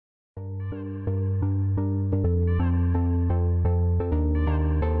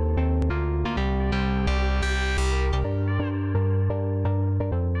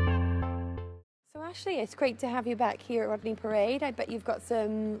it's great to have you back here at Rodney Parade. I bet you've got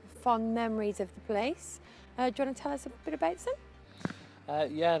some fond memories of the place. Do you want to tell us a bit about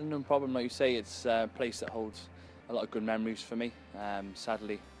them? Yeah, no problem. Like you say, it's a place that holds a lot of good memories for me.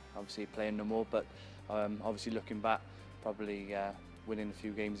 Sadly, obviously playing no more, but obviously looking back, probably winning a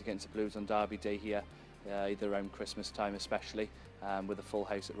few games against the Blues on Derby Day here, either around Christmas time especially, with a full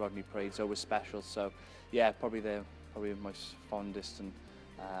house at Rodney Parade is always special. So yeah, probably the most fondest and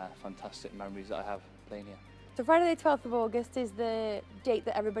fantastic memories that I have playing here. So Friday the 12th of August is the date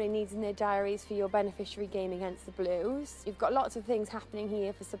that everybody needs in their diaries for your beneficiary game against the Blues. You've got lots of things happening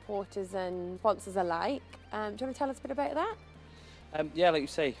here for supporters and sponsors alike. Do you want to tell us a bit about that? Yeah, like you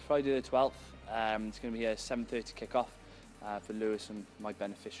say, Friday the 12th, it's going to be a 7:30 kick-off for Lewis and my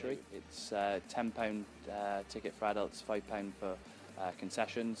beneficiary. It's a £10 ticket for adults, £5 for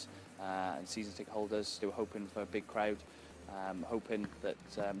concessions and season ticket holders. They were hoping for a big crowd, hoping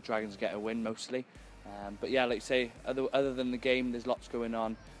that Dragons get a win mostly. But yeah, like you say, other than the game, there's lots going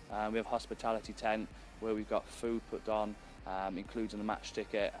on. We have a hospitality tent where we've got food put on, including the match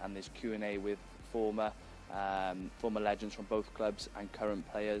ticket, and there's Q&A with former legends from both clubs and current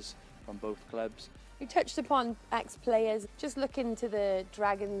players from both clubs. You touched upon ex-players. Just looking to the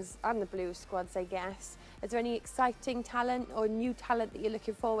Dragons and the Blues squads, I guess. Is there any exciting talent or new talent that you're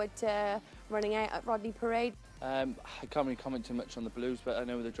looking forward to running out at Rodney Parade? I can't really comment too much on the Blues, but I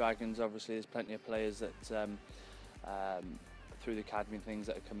know with the Dragons, obviously, there's plenty of players that through the academy and things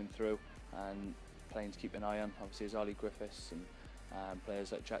that are coming through and playing to keep an eye on. Obviously, there's Ollie Griffiths and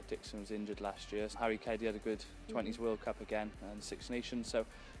players like Jack Dixon was injured last year. Harry Keddy had a good 20s World Cup again and Six Nations. So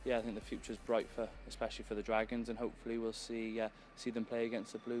yeah, I think the future's bright especially for the Dragons, and hopefully we'll see them play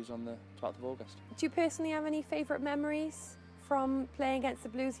against the Blues on the 12th of August. Do you personally have any favourite memories from playing against the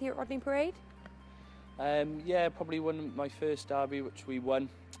Blues here at Rodney Parade? Yeah, probably won my first derby, which we won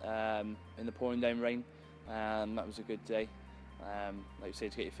in the pouring down rain. That was a good day. Like you say,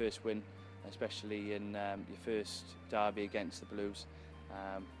 to get your first win, especially in your first derby against the Blues,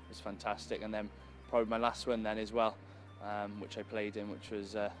 was fantastic. And then probably my last one then as well, which I played in, which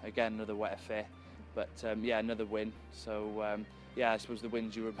was again another wet affair, but yeah, another win. So yeah, I suppose the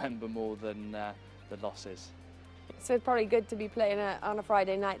wins you remember more than the losses. So it's probably good to be playing on a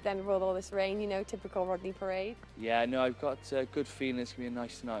Friday night then with all this rain, you know, typical Rodney Parade. Yeah, no, I've got a good feeling it's going to be a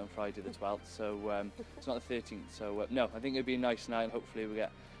nice night on Friday the 12th, so it's not the 13th, so no, I think it'll be a nice night, and hopefully we'll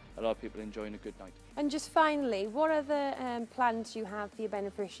get a lot of people enjoying a good night. And just finally, what other plans do you have for your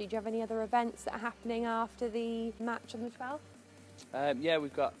beneficiary? Do you have any other events that are happening after the match on the 12th? Yeah,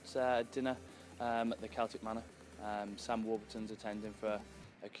 we've got dinner at the Celtic Manor. Sam Warburton's attending for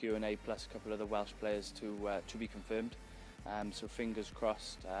a Q&A plus a couple of other Welsh players to be confirmed. So fingers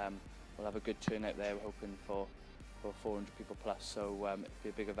crossed, we'll have a good turnout there. We're hoping for 400 people plus, so it'll be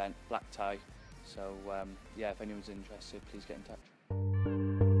a big event, black tie. So yeah, if anyone's interested, please get in touch.